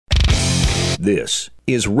This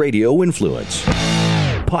is Radio Influence.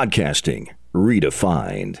 Podcasting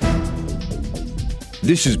redefined.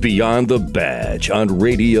 This is Beyond the Badge on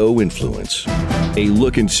Radio Influence. A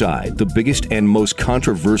look inside the biggest and most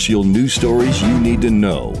controversial news stories you need to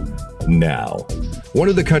know now. One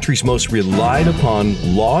of the country's most relied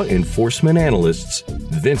upon law enforcement analysts,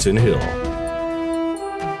 Vincent Hill.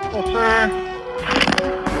 Well, sir.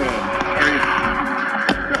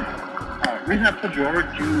 Good. Reason I pulled you over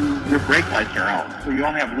to your brake lights are out. So you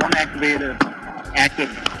only have one active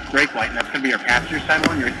brake light, and that's going to be your passenger side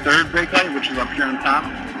one. Your third brake light, which is up here on top,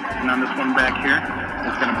 and on this one back here,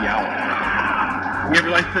 it's going to be out. You have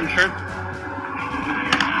your license and insurance?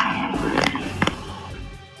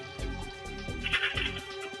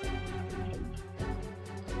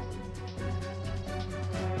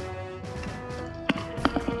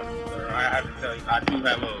 I do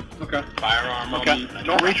have a firearm on me.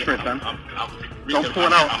 Don't reach for it, then. Don't pull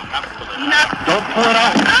it out. Don't pull it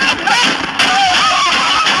out.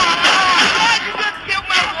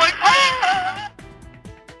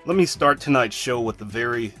 Let me start tonight's show with a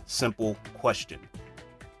very simple question.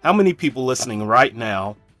 How many people listening right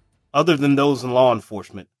now, other than those in law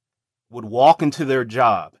enforcement, would walk into their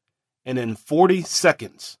job and in 40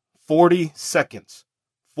 seconds, 40,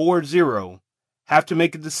 have to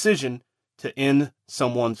make a decision to end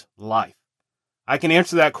someone's life? I can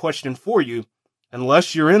answer that question for you.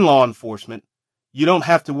 Unless you're in law enforcement, you don't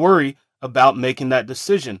have to worry about making that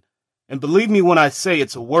decision. And believe me when I say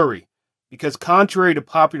it's a worry, because contrary to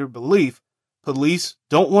popular belief, police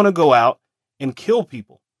don't want to go out and kill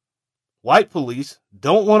people. White police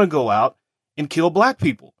don't want to go out and kill black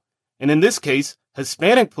people. And in this case,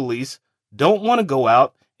 Hispanic police don't want to go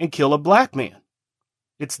out and kill a black man.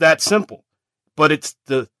 It's that simple. But it's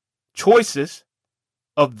the choices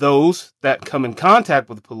of those that come in contact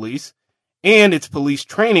with police and it's police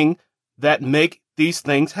training that make these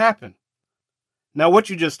things happen. Now, what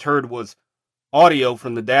you just heard was audio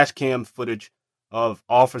from the dash cam footage of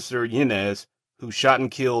Officer Yanez, who shot and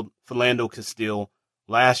killed Philando Castile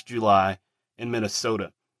last July in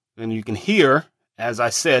Minnesota. And you can hear, as I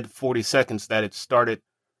said, 40 seconds, that it started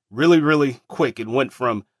really, really quick. It went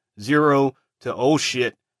from 0 to oh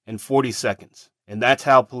shit in 40 seconds. And that's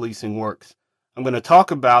how policing works. I'm going to talk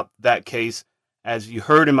about that case. As you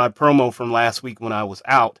heard in my promo from last week when I was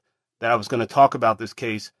out, that I was going to talk about this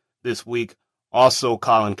case this week. Also,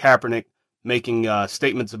 Colin Kaepernick making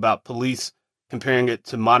statements about police, comparing it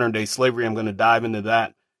to modern day slavery. I'm going to dive into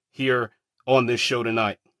that here on this show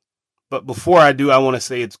tonight. But before I do, I want to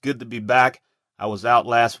say it's good to be back. I was out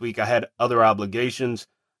last week. I had other obligations.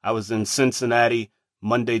 I was in Cincinnati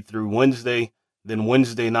Monday through Wednesday. Then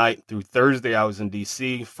Wednesday night through Thursday, I was in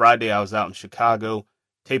D.C. Friday, I was out in Chicago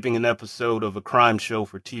taping an episode of a crime show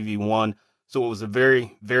for TV One. So it was a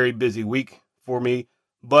very, very busy week for me.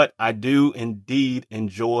 But I do indeed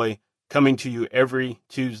enjoy coming to you every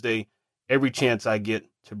Tuesday, every chance I get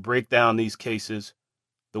to break down these cases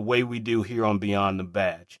the way we do here on Beyond the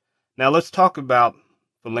Badge. Now let's talk about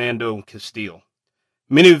Philando Castile.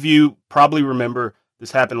 Many of you probably remember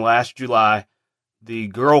this happened last July. The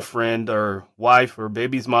girlfriend or wife or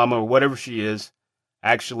baby's mama or whatever she is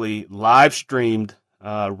actually live streamed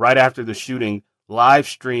right after the shooting, live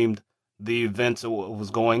streamed the events of what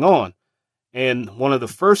was going on. And one of the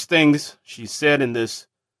first things she said in this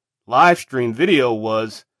live stream video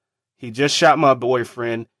was, he just shot my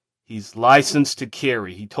boyfriend. He's licensed to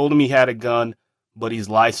carry. He told him he had a gun, but he's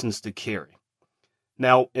licensed to carry.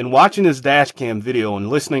 Now, in watching this dash cam video and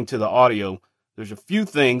listening to the audio, there's a few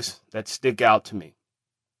things that stick out to me.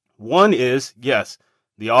 One is, yes,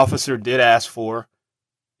 the officer did ask for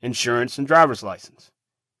insurance and driver's license.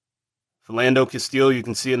 Philando Castile, you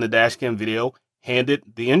can see in the dash cam video, handed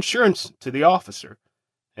the insurance to the officer.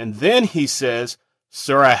 And then he says,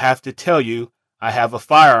 "Sir, I have to tell you, I have a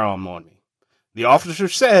firearm on me." The officer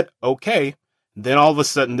said, "Okay." Then all of a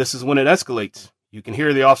sudden, this is when it escalates. You can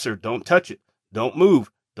hear the officer, "Don't touch it. Don't move.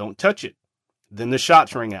 Don't touch it." Then the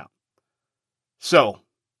shots ring out. So,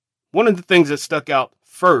 one of the things that stuck out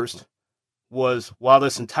first was while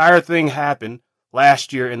this entire thing happened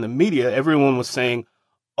last year in the media, everyone was saying,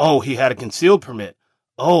 oh, he had a concealed permit.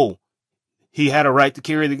 Oh, he had a right to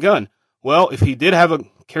carry the gun. Well, if he did have a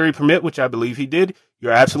carry permit, which I believe he did,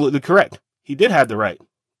 you're absolutely correct. He did have the right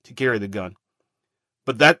to carry the gun.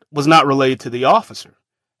 But that was not related to the officer.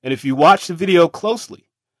 And if you watch the video closely,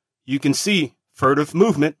 you can see furtive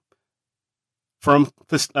movement from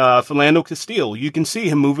Philando Castile. You can see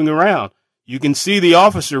him moving around. You can see the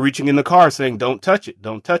officer reaching in the car saying, "Don't touch it,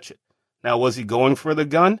 don't touch it." Now, was he going for the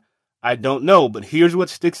gun? I don't know, but here's what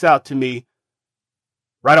sticks out to me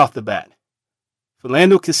right off the bat.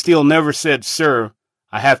 Philando Castile never said, "Sir,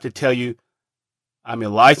 I have to tell you, I'm a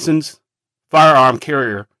licensed firearm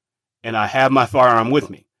carrier and I have my firearm with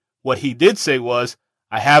me." What he did say was,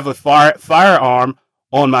 "I have a firearm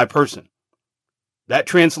on my person." That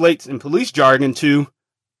translates in police jargon to,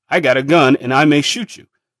 "I got a gun and I may shoot you."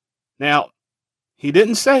 Now, he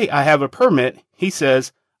didn't say, "I have a permit." He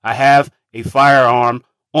says, "I have a firearm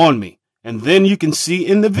on me." And then you can see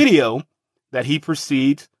in the video that he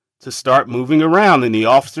proceeds to start moving around, and the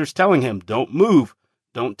officer's telling him, "Don't move,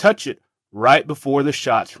 don't touch it," right before the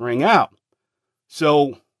shots ring out.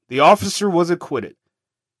 So the officer was acquitted.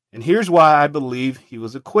 And here's why I believe he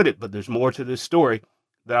was acquitted, but there's more to this story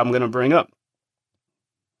that I'm going to bring up.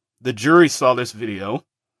 The jury saw this video.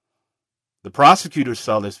 The prosecutors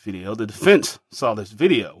saw this video. The defense saw this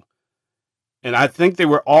video. And I think they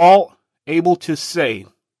were all able to say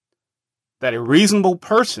that a reasonable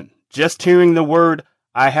person, just hearing the word,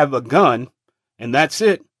 "I have a gun," and that's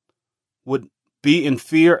it, would be in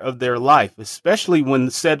fear of their life, especially when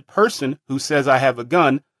the said person who says, "I have a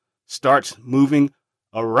gun," starts moving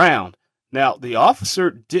around. Now, the officer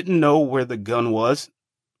didn't know where the gun was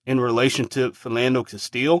in relation to Philando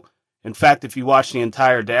Castile. In fact, if you watch the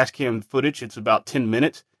entire dash cam footage, it's about 10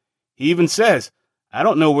 minutes. He even says, "I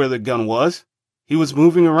don't know where the gun was. He was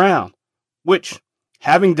moving around," which,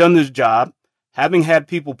 having done this job, having had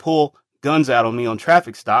people pull guns out on me on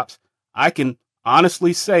traffic stops, I can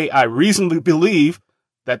honestly say I reasonably believe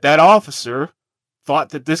that that officer thought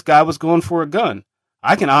that this guy was going for a gun.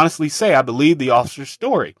 I can honestly say I believe the officer's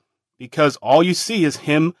story because all you see is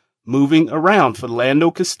him moving around,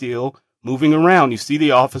 Philando Castile moving around. You see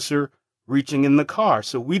the officer reaching in the car.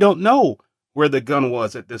 So we don't know where the gun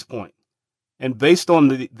was at this point. And based on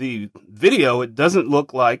the video, it doesn't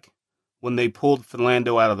look like when they pulled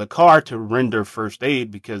Philando out of the car to render first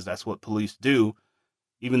aid, because that's what police do,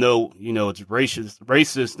 even though, you know, it's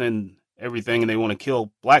racist and everything, and they want to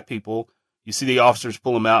kill black people. You see the officers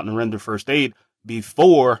pull him out and render first aid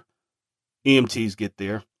before EMTs get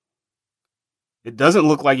there. It doesn't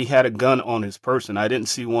look like he had a gun on his person. I didn't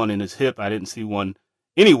see one in his hip. I didn't see one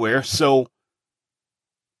anywhere. So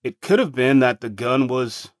it could have been that the gun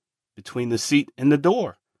was between the seat and the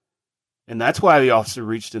door. And that's why the officer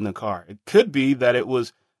reached in the car. It could be that it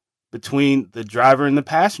was between the driver and the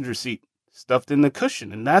passenger seat, stuffed in the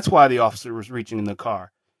cushion. And that's why the officer was reaching in the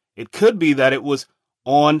car. It could be that it was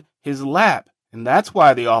on his lap. And that's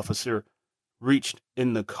why the officer reached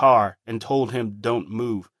in the car and told him, "Don't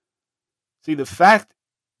move." See, the fact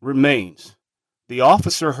remains, the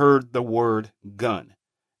officer heard the word gun,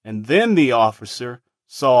 and then the officer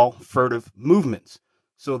saw furtive movements.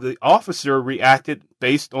 So the officer reacted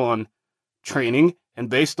based on training and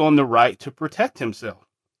based on the right to protect himself.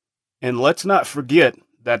 And let's not forget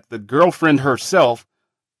that the girlfriend herself,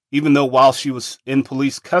 even though while she was in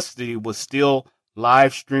police custody, was still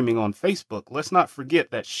live streaming on Facebook. Let's not forget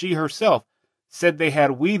that she herself said they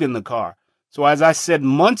had weed in the car. So as I said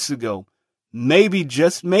months ago, maybe,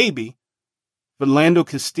 just maybe, Philando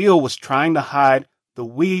Castile was trying to hide the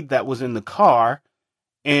weed that was in the car.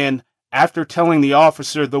 And after telling the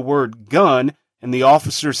officer the word gun and the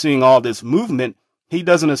officer seeing all this movement, he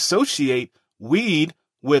doesn't associate weed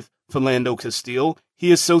with Philando Castile.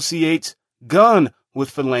 He associates gun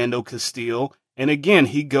with Philando Castile. And again,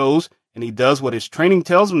 he goes and he does what his training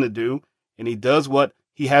tells him to do. And he does what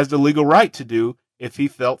he has the legal right to do if he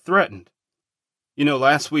felt threatened. You know,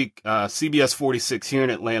 last week, CBS 46 here in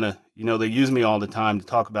Atlanta, you know, they use me all the time to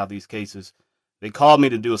talk about these cases. They called me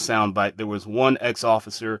to do a soundbite. There was one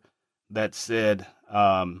ex-officer that said,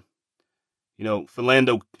 you know,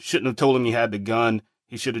 Philando shouldn't have told him he had the gun.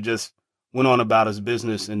 He should have just went on about his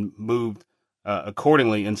business and moved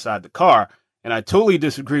accordingly inside the car. And I totally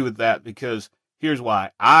disagree with that because here's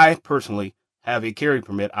why. I personally have a carry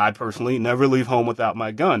permit. I personally never leave home without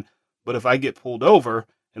my gun. But if I get pulled over,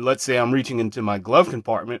 and let's say I'm reaching into my glove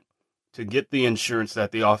compartment to get the insurance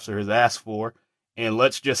that the officer has asked for, and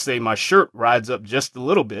let's just say my shirt rides up just a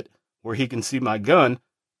little bit where he can see my gun,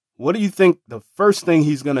 what do you think the first thing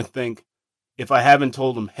he's going to think if I haven't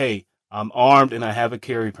told him, "Hey, I'm armed and I have a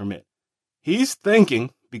carry permit"? He's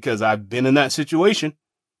thinking, because I've been in that situation,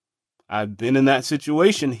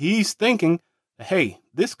 he's thinking, "Hey,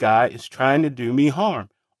 this guy is trying to do me harm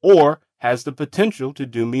or has the potential to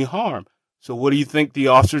do me harm." So what do you think the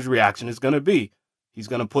officer's reaction is going to be? He's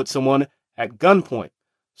going to put someone at gunpoint.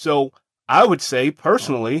 So I would say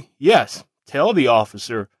personally, yes, tell the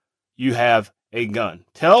officer you have a gun.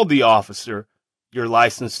 Tell the officer you're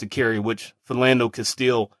licensed to carry, which Philando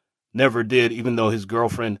Castile never did, even though his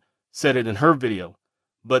girlfriend said it in her video.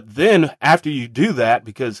 But then after you do that,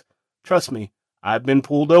 because trust me, I've been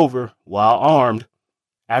pulled over while armed,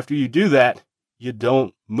 After you do that, you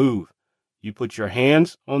don't move. You put your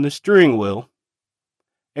hands on the steering wheel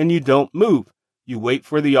and you don't move. You wait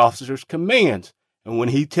for the officer's commands. And when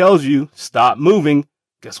he tells you stop moving,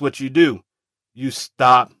 guess what you do? You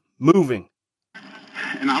stop moving.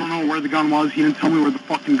 And I don't know where the gun was. He didn't tell me where the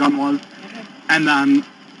fucking gun was. And then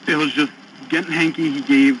it was just getting hanky.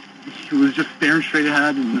 He was just staring straight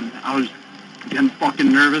ahead, and then I was getting fucking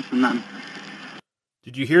nervous, and then...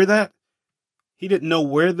 Did you hear that? He didn't know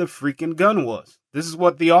where the freaking gun was. This is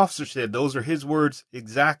what the officer said. Those are his words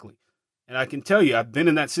exactly. And I can tell you, I've been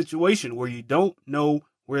in that situation where you don't know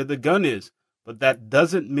where the gun is. But that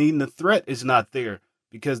doesn't mean the threat is not there,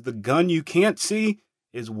 because the gun you can't see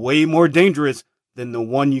is way more dangerous than the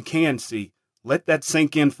one you can see. Let that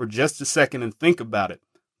sink in for just a second and think about it.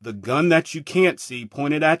 The gun that you can't see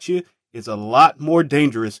pointed at you is a lot more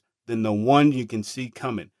dangerous than the one you can see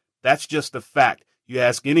coming. That's just a fact. You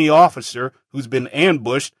ask any officer who's been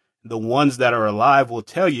ambushed, the ones that are alive will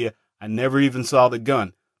tell you, I never even saw the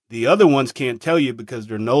gun. The other ones can't tell you because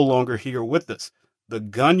they're no longer here with us. The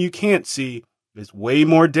gun you can't see is way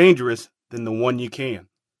more dangerous than the one you can.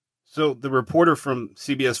 So the reporter from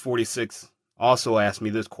CBS 46 also asked me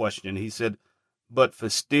this question. He said, but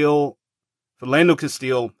Philando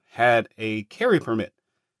Castile had a carry permit.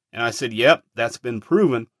 And I said, yep, that's been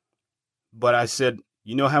proven. But I said,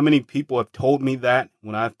 you know how many people have told me that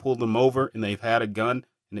when I've pulled them over and they've had a gun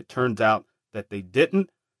and it turns out that they didn't?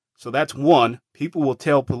 So that's one, people will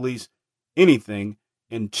tell police anything.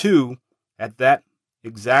 And two, at that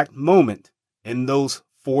exact moment, in those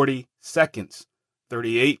 40 seconds,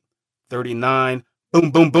 38, 39, boom,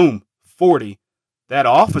 boom, boom, 40, that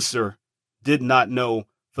officer did not know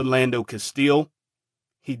Philando Castile.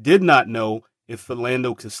 He did not know if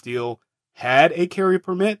Philando Castile had a carry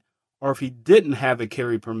permit or if he didn't have a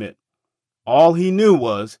carry permit. All he knew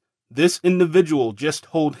was this individual just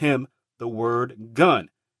told him the word gun.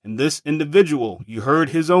 And this individual, you heard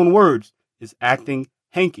his own words, is acting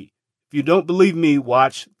hanky. If you don't believe me,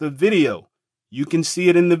 watch the video. You can see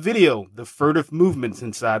it in the video, the furtive movements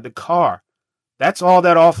inside the car. That's all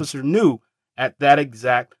that officer knew at that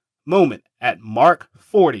exact moment. At Mark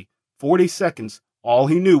 40 seconds, all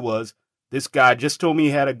he knew was, this guy just told me he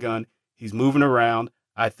had a gun. He's moving around.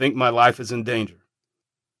 I think my life is in danger.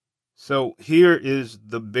 So here is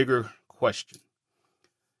the bigger question.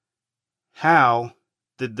 How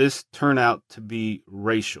did this turn out to be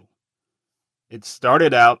racial? It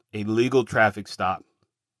started out a legal traffic stop.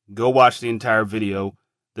 Go watch the entire video,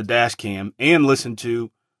 the dash cam, and listen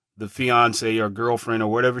to the fiance or girlfriend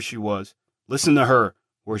or whatever she was. Listen to her,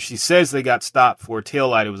 where she says they got stopped for a tail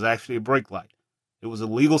light. It was actually a brake light. It was a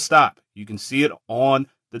legal stop. You can see it on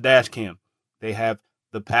the dash cam. They have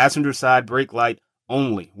the passenger side brake light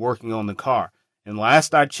only working on the car. And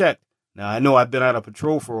last I checked, now I know I've been out of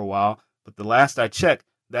patrol for a while, but the last I checked,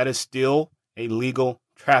 that is still a legal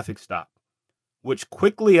traffic stop, which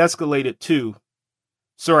quickly escalated to,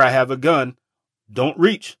 sir, I have a gun. Don't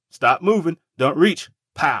reach. Stop moving. Don't reach.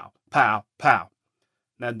 Pow, pow, pow.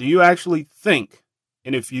 Now, do you actually think,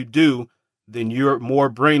 and if you do, then you're more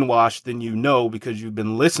brainwashed than you know because you've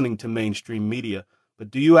been listening to mainstream media,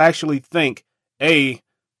 but do you actually think, A,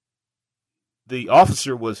 the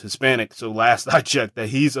officer was Hispanic, so last I checked that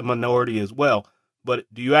he's a minority as well, but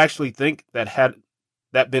do you actually think that had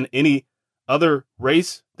that been any other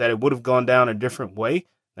race, that it would have gone down a different way?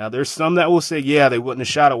 Now, there's some that will say, yeah, they wouldn't have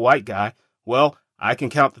shot a white guy. Well, I can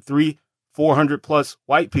count the 400 plus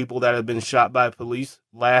white people that have been shot by police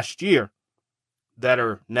last year that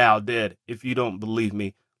are now dead. If you don't believe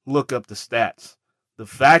me, look up the stats. The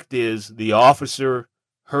fact is, the officer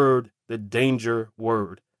heard the danger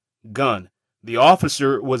word, gun. The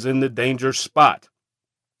officer was in the danger spot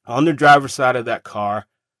on the driver's side of that car,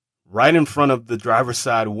 right in front of the driver's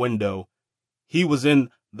side window. He was in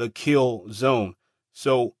the kill zone.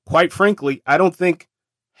 So, quite frankly, I don't think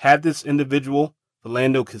had this individual,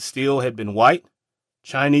 Philando Castile, had been white,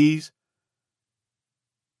 Chinese,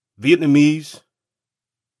 Vietnamese,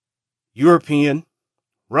 European,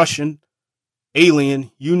 Russian,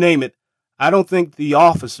 alien, you name it, I don't think the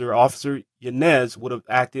Officer Yanez, would have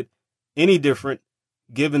acted any different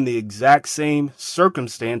given the exact same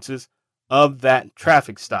circumstances of that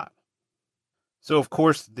traffic stop. So, of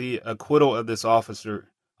course, the acquittal of this Officer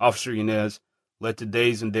Yanez, led to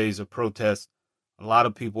days and days of protests, a lot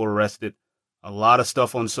of people arrested, a lot of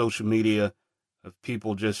stuff on social media of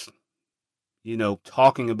people just,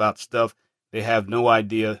 talking about stuff. They have no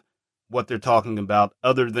idea what they're talking about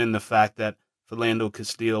other than the fact that Philando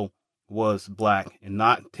Castile was black and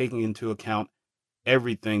not taking into account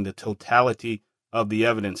everything, the totality of the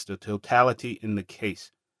evidence, the totality in the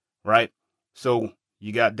case, right? So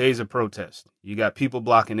You got days of protest. You got people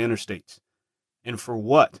blocking interstates. And for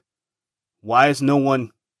what? Why is no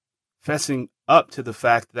one fessing up to the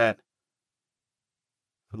fact that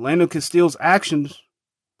Philando Castile's actions,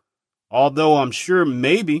 although I'm sure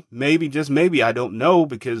maybe, just maybe, I don't know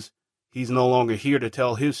because he's no longer here to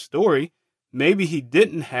tell his story, maybe he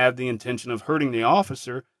didn't have the intention of hurting the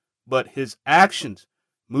officer, but his actions,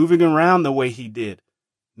 moving around the way he did,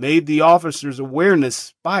 made the officer's awareness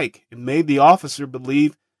spike and made the officer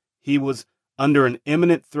believe he was under an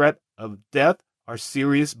imminent threat of death or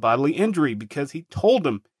serious bodily injury because he told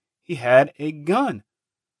him he had a gun.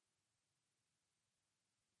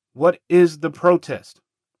 What is the protest?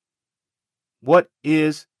 What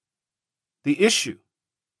is the issue?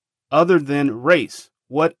 Other than race,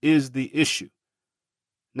 what is the issue?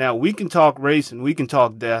 Now, we can talk race and we can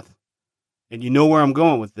talk death, and you know where I'm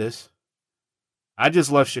going with this. I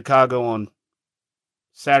just left Chicago on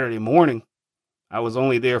Saturday morning. I was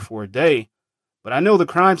only there for a day, but I know the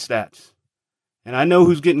crime stats, and I know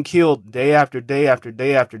who's getting killed day after day after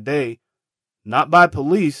day after day, not by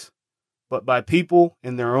police, but by people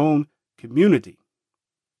in their own community.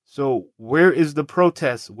 So where is the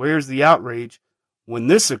protest? Where's the outrage when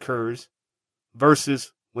this occurs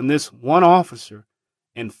versus when this one officer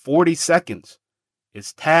in 40 seconds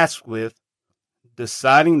is tasked with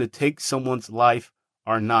deciding to take someone's life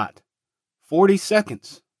or not? 40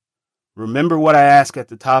 seconds. Remember what I asked at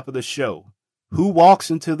the top of the show. Who walks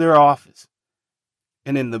into their office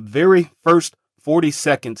and in the very first 40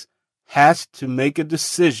 seconds has to make a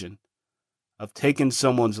decision of taking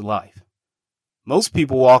someone's life? Most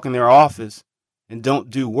people walk in their office and don't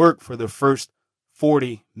do work for the first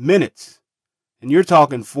 40 minutes. And you're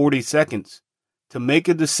talking 40 seconds to make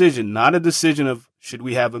a decision, not a decision of should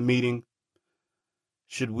we have a meeting?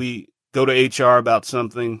 Should we go to HR about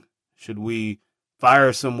something? Should we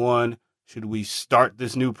fire someone? Should we start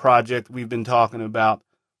this new project we've been talking about?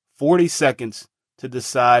 40 seconds to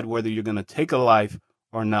decide whether you're going to take a life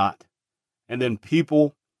or not. And then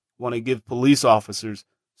people want to give police officers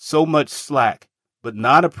so much slack, but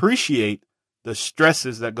not appreciate the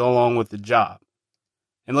stresses that go along with the job.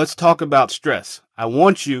 And let's talk about stress. I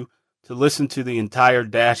want you to listen to the entire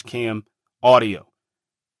dash cam audio.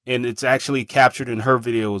 And it's actually captured in her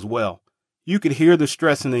video as well. You could hear the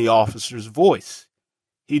stress in the officer's voice.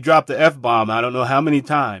 He dropped the F-bomb I don't know how many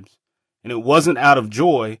times. And it wasn't out of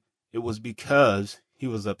joy. It was because he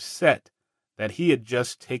was upset that he had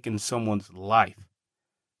just taken someone's life.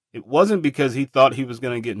 It wasn't because he thought he was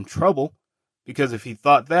going to get in trouble. Because if he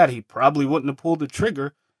thought that, he probably wouldn't have pulled the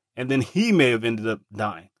trigger. And then he may have ended up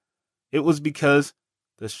dying. It was because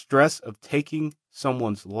the stress of taking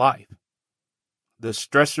someone's life. The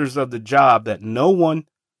stressors of the job that no one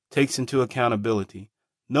takes into accountability.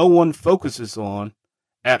 No one focuses on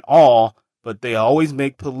at all, but they always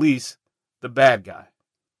make police the bad guy.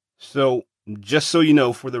 So, just so you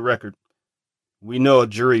know, for the record, we know a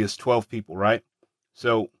jury is 12 people, right?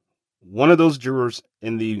 So, one of those jurors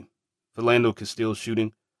in the Philando Castile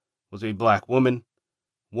shooting was a black woman.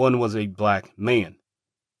 One was a black man.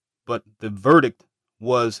 But the verdict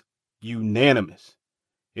was unanimous.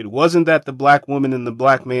 It wasn't that the black woman and the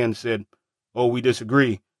black man said, oh, we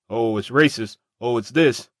disagree. Oh, it's racist. Oh, it's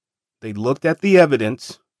this. They looked at the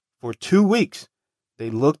evidence for 2 weeks. They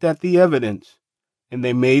looked at the evidence and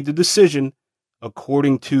they made the decision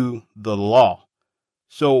according to the law.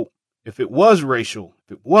 So if it was racial,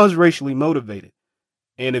 if it was racially motivated,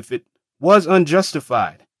 and if it was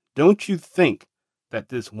unjustified, don't you think that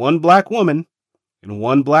this one black woman and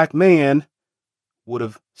one black man would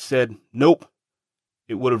have said, nope,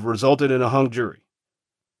 it would have resulted in a hung jury.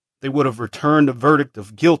 They would have returned a verdict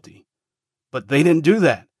of guilty. But they didn't do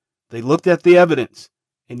that. They looked at the evidence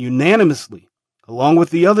and unanimously, along with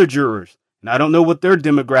the other jurors, and I don't know what their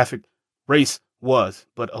demographic race was,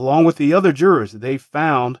 but along with the other jurors, they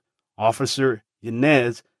found Officer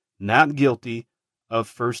Yanez not guilty of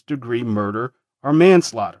first-degree murder or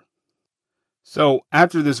manslaughter. So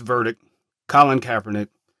after this verdict, Colin Kaepernick,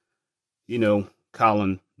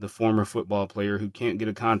 Colin, the former football player who can't get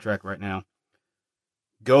a contract right now,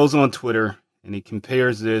 goes on Twitter and he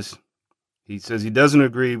compares this. He says he doesn't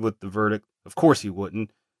agree with the verdict. Of course he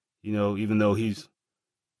wouldn't, even though he's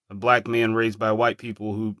a black man raised by white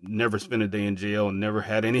people who never spent a day in jail and never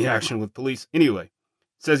had any action with police. Anyway,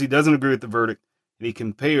 says he doesn't agree with the verdict, and he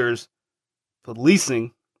compares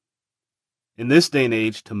policing in this day and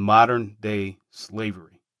age to modern day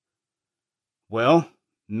slavery. Well,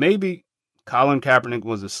 maybe Colin Kaepernick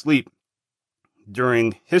was asleep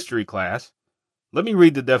during history class. Let me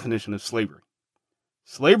read the definition of slavery.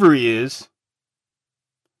 Slavery is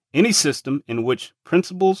any system in which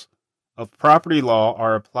principles of property law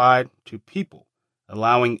are applied to people,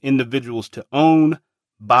 allowing individuals to own,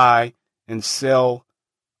 buy, and sell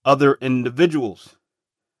other individuals.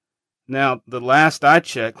 Now, the last I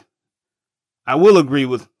checked, I will agree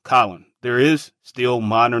with Colin. There is still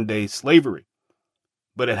modern day slavery,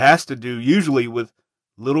 but it has to do usually with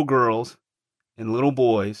little girls and little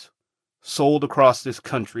boys sold across this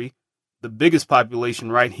country. The biggest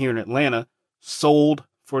population right here in Atlanta sold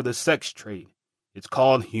for the sex trade. It's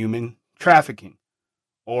called human trafficking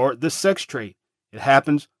or the sex trade. It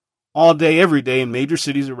happens all day, every day in major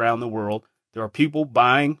cities around the world. There are people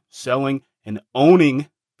buying, selling, and owning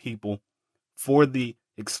people for the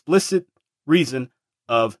explicit reason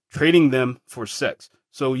of trading them for sex.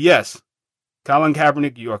 So yes, Colin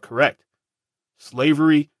Kaepernick, you are correct.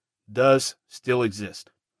 Slavery does still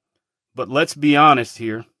exist. But let's be honest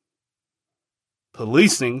here.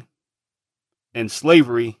 Policing and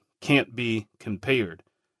slavery can't be compared.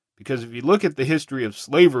 Because if you look at the history of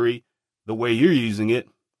slavery, the way you're using it,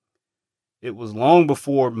 it was long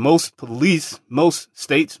before most police, most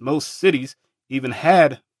states, most cities even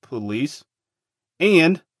had police.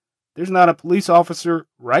 And there's not a police officer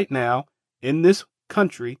right now in this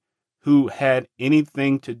country who had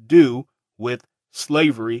anything to do with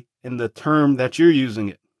slavery in the term that you're using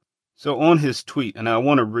it. So on his tweet, and I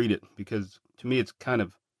want to read it because to me it's kind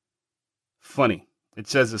of funny. It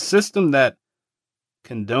says, a system that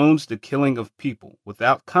condones the killing of people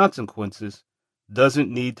without consequences doesn't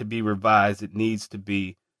need to be revised. It needs to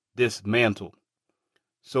be dismantled.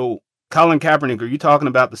 So, Colin Kaepernick, are you talking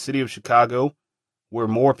about the city of Chicago where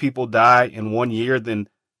more people die in 1 year than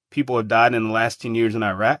people have died in the last 10 years in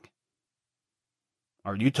Iraq?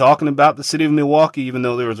 Are you talking about the city of Milwaukee, even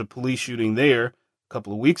though there was a police shooting there a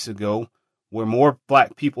couple of weeks ago, where more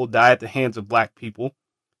black people die at the hands of black people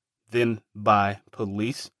than by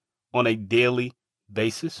police on a daily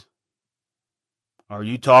basis? Are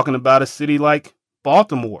you talking about a city like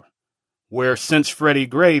Baltimore, where since Freddie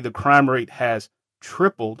Gray, the crime rate has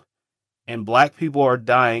tripled and black people are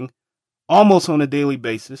dying almost on a daily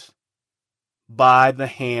basis by the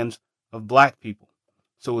hands of black people?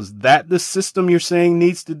 So is that the system you're saying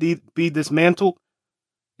needs to be dismantled?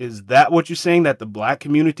 Is that what you're saying, that the black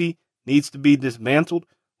community needs to be dismantled?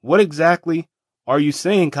 What exactly are you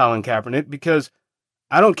saying, Colin Kaepernick? Because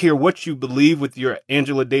I don't care what you believe with your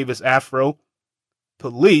Angela Davis afro.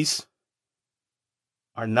 Police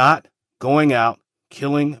are not going out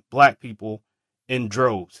killing black people in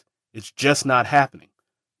droves. It's just not happening.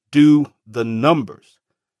 Do the numbers.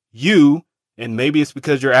 You, and maybe it's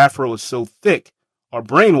because your afro is so thick, are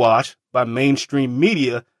brainwashed by mainstream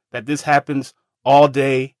media that this happens all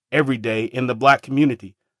day, every day in the black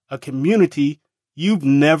community. A community you've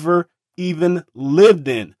never even lived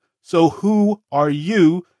in. So who are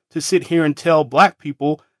you to sit here and tell black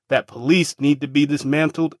people that police need to be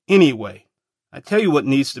dismantled anyway? I tell you what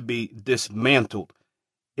needs to be dismantled.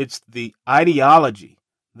 It's the ideology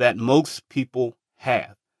that most people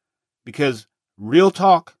have. Because real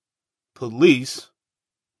talk, police,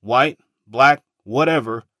 white, black,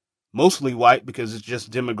 whatever, mostly white because it's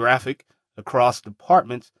just demographic across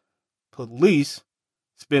departments, police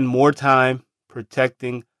spend more time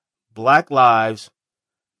protecting black lives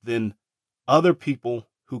than other people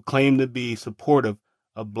who claim to be supportive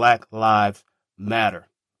of Black Lives Matter.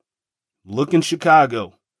 Look in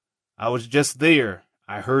Chicago. I was just there.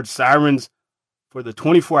 I heard sirens for the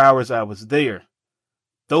 24 hours I was there.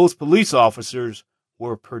 Those police officers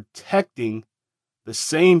were protecting the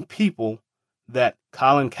same people that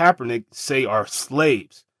Colin Kaepernick say are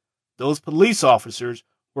slaves. Those police officers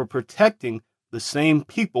were protecting the same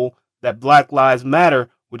people that Black Lives Matter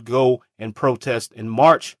would go and protest and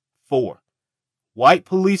march for. White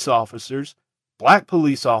police officers, black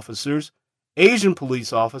police officers, Asian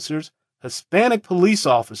police officers, Hispanic police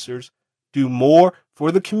officers do more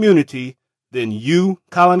for the community than you,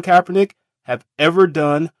 Colin Kaepernick, have ever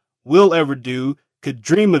done, will ever do, could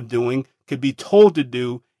dream of doing, could be told to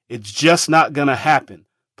do. It's just not going to happen.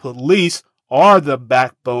 Police are the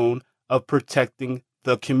backbone of protecting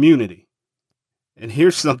the community. And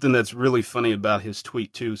here's something that's really funny about his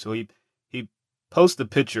tweet too. So he posts a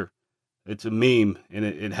picture. It's a meme, and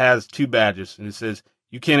it has two badges, and it says,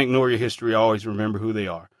 "You can't ignore your history. Always remember who they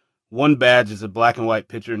are." One badge is a black and white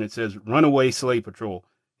picture, and it says "Runaway Slave Patrol."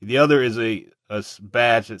 The other is a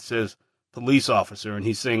badge that says "Police Officer," and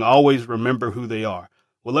he's saying, "Always remember who they are."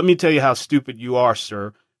 Well, let me tell you how stupid you are,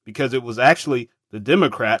 sir, because it was actually the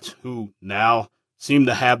Democrats who now seem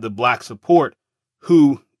to have the black support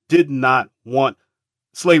who did not want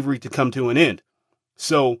slavery to come to an end.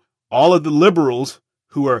 So all of the liberals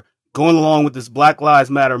who are going along with this Black Lives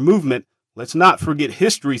Matter movement, let's not forget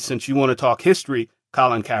history since you want to talk history,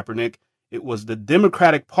 Colin Kaepernick. It was the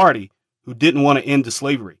Democratic Party who didn't want to end the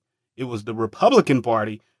slavery. It was the Republican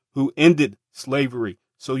Party who ended slavery.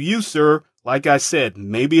 So you, sir, like I said,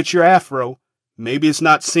 maybe it's your afro, maybe it's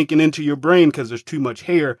not sinking into your brain because there's too much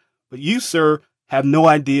hair, but you, sir, have no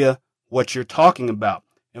idea what you're talking about.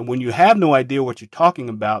 And when you have no idea what you're talking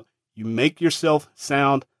about, you make yourself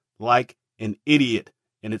sound like an idiot.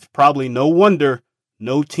 And it's probably no wonder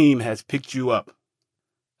no team has picked you up.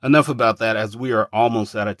 Enough about that, as we are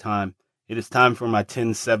almost out of time. It is time for my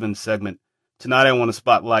 10-7 segment. Tonight I want to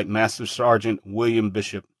spotlight Master Sergeant William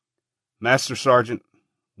Bishop. Master Sergeant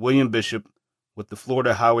William Bishop with the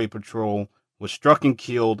Florida Highway Patrol was struck and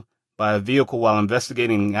killed by a vehicle while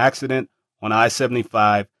investigating an accident on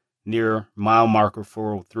I-75 near mile marker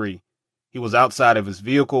 403. He was outside of his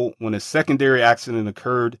vehicle when a secondary accident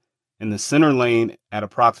occurred in the center lane at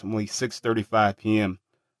approximately 6:35 p.m.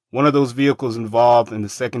 One of those vehicles involved in the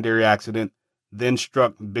secondary accident then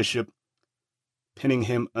struck Bishop, pinning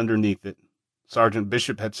him underneath it. Sergeant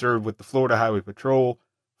Bishop had served with the Florida Highway Patrol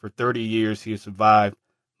for 30 years. He is survived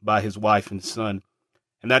by his wife and son.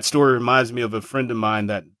 And that story reminds me of a friend of mine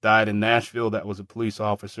that died in Nashville that was a police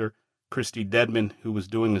officer, Christy Dedman, who was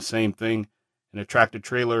doing the same thing. And a tractor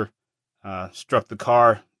trailer struck the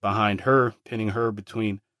car behind her, pinning her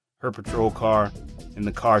between her patrol car and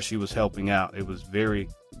the car she was helping out. It was very,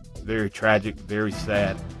 very tragic, very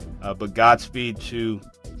sad. But Godspeed to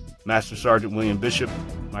Master Sergeant William Bishop.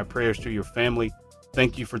 My prayers to your family.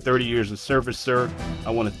 Thank you for 30 years of service, sir.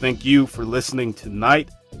 I want to thank you for listening tonight,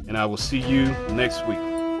 and I will see you next week.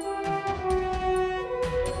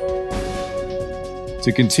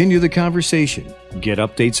 To continue the conversation, get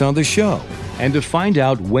updates on the show, and to find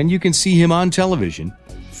out when you can see him on television,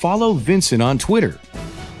 follow Vincent on Twitter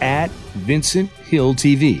at Vincent Hill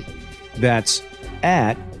TV. That's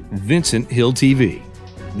at Vincent Hill TV.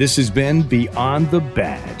 This has been Beyond the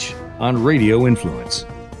Badge on Radio Influence.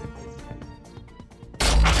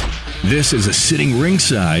 This is a Sitting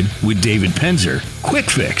Ringside with David Penzer. Quick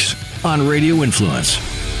Fix on Radio Influence.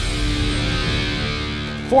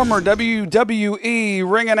 Former WWE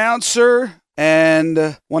ring announcer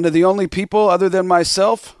and one of the only people other than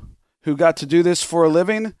myself who got to do this for a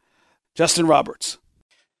living, Justin Roberts.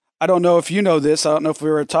 I don't know if you know this. I don't know if we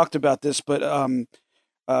ever talked about this, but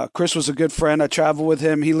Chris was a good friend. I traveled with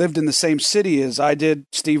him. He lived in the same city as I did.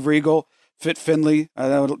 Steve Regal, Fit Finley,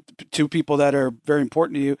 two people that are very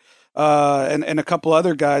important to you, and a couple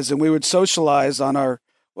other guys. And we would socialize on our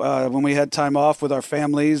when we had time off with our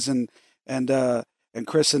families, and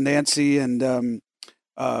Chris and Nancy and the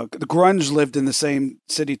Grunge lived in the same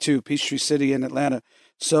city too, Peachtree City in Atlanta.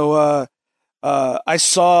 So I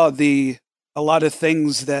saw a lot of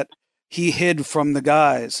things that he hid from the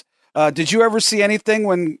guys. Did you ever see anything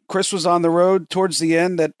when Chris was on the road towards the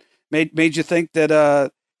end that made you think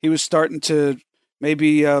that he was starting to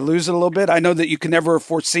maybe lose it a little bit? I know that you can never have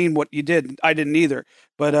foreseen what you did. I didn't either,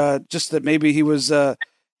 but just that maybe he was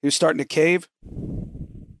starting to cave.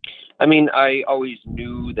 I mean, I always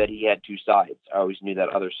knew that he had two sides. I always knew that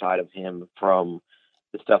other side of him from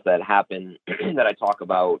the stuff that happened that I talk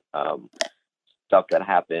about, stuff that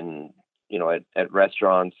happened, you know, at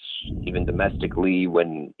restaurants, even domestically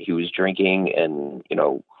when he was drinking, and, you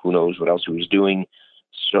know, who knows what else he was doing.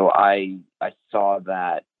 So I saw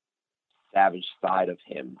that savage side of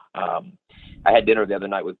him. I had dinner the other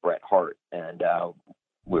night with Bret Hart, and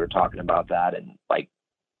we were talking about that, and like,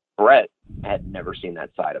 Bret had never seen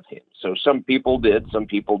that side of him. So some people did, some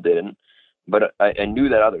people didn't, but I knew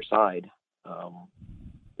that other side.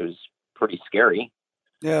 It was pretty scary.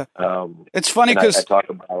 Yeah. It's funny because I talk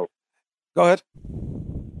about. Go ahead.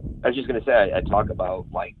 I was just going to say, I talk about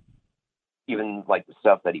like, even like the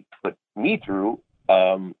stuff that he put me through.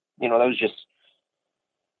 You know, that was just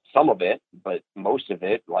some of it, but most of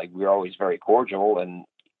it, like, we were always very cordial, and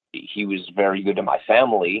he was very good to my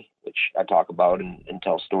family, which I talk about and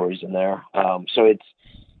tell stories in there. So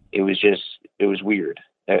it was weird.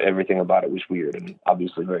 Everything about it was weird, and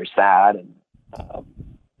obviously very sad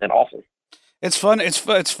and awful. It's fun. It's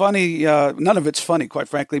funny. None of it's funny, quite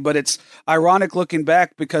frankly, but it's ironic looking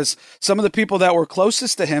back because some of the people that were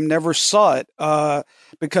closest to him never saw it.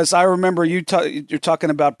 Because I remember you're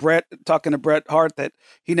talking about talking to Bret Hart, that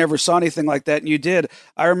he never saw anything like that, and you did.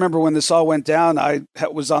 I remember when this all went down, I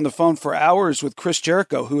was on the phone for hours with Chris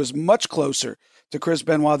Jericho, who was much closer to Chris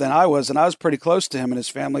Benoit than I was, and I was pretty close to him and his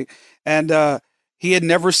family. And he had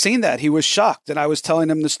never seen that. He was shocked, and I was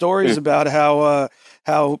telling him the stories about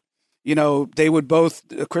how. You know, they would both,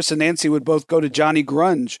 Chris and Nancy would both go to Johnny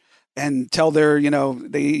Grunge and tell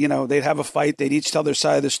they'd have a fight. They'd each tell their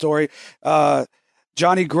side of the story.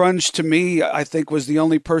 Johnny Grunge, to me, I think was the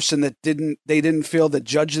only person that they didn't feel that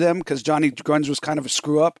judged them, because Johnny Grunge was kind of a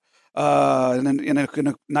screw up, in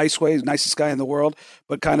a nice way, nicest guy in the world,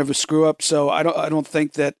 but kind of a screw up. So I don't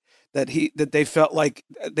think that they felt like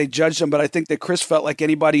they judged him, but I think that Chris felt like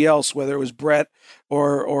anybody else, whether it was Brett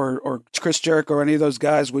or Chris Jericho or any of those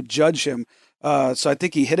guys, would judge him. So I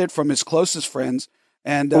think he hid it from his closest friends.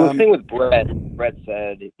 And the thing with Brett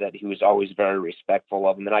said that he was always very respectful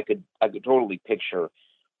of him, and I could totally picture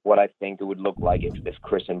what I think it would look like if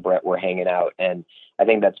Chris and Brett were hanging out, and I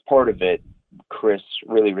think that's part of it. Chris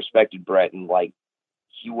really respected Brett, and like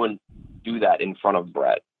he wouldn't do that in front of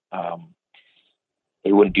Brett.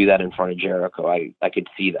 He wouldn't do that in front of Jericho. I could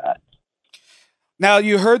see that. Now,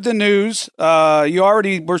 you heard the news. You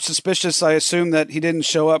already were suspicious, I assume, that he didn't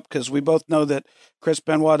show up, because we both know that Chris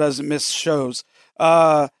Benoit doesn't miss shows.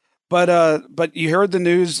 But you heard the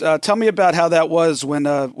news. Tell me about how that was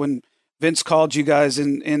when Vince called you guys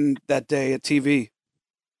in that day at TV.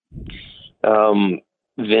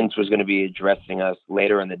 Vince was going to be addressing us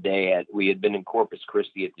later in the day. We had been in Corpus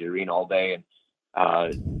Christi at the arena all day, and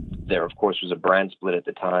there, of course, was a brand split at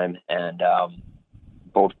the time, and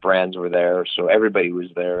both brands were there, so everybody was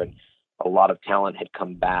there, and a lot of talent had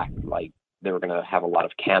come back. Like, they were going to have a lot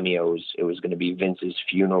of cameos. It was going to be Vince's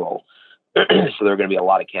funeral. So there were going to be a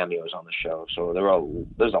lot of cameos on the show. So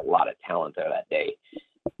there's a lot of talent there that day.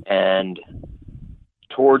 And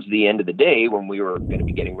towards the end of the day, when we were going to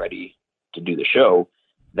be getting ready to do the show,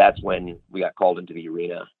 that's when we got called into the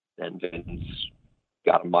arena, and Vince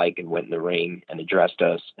got a mic and went in the ring and addressed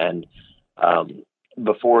us. And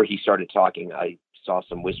before he started talking, I saw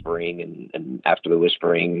some whispering, and after the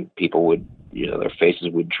whispering, people would, their faces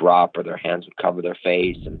would drop or their hands would cover their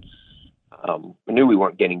face, and I knew we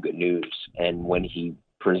weren't getting good news. And when he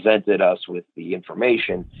presented us with the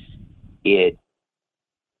information, it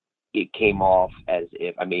came off as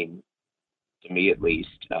if, to me at least,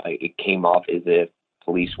 it came off as if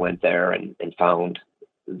police went there and found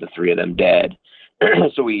the three of them dead.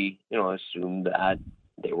 So we, assumed that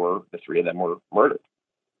the three of them were murdered.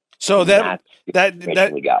 So that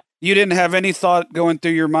you didn't have any thought going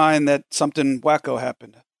through your mind that something wacko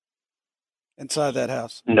happened inside that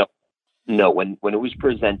house? No, when it was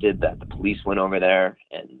presented that the police went over there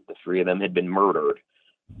and the three of them had been murdered,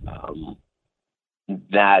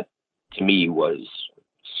 that to me was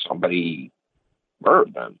somebody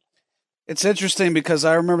murdered them. It's interesting because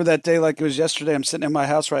I remember that day like it was yesterday. I'm sitting in my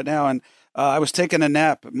house right now, and I was taking a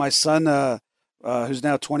nap. My son, who's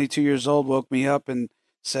now 22 years old, woke me up and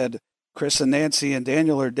said, Chris and Nancy and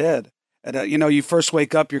Daniel are dead. And, you first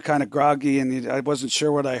wake up, you're kind of groggy, and I wasn't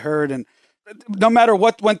sure what I heard. And no matter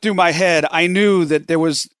what went through my head, I knew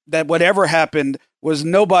that whatever happened was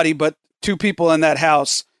nobody but two people in that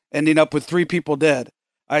house ending up with three people dead.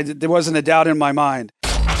 There wasn't a doubt in my mind.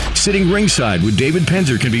 Sitting Ringside with David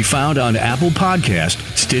Penzer can be found on Apple Podcast,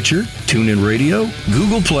 Stitcher, TuneIn Radio,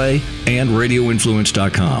 Google Play, and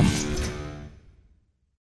RadioInfluence.com.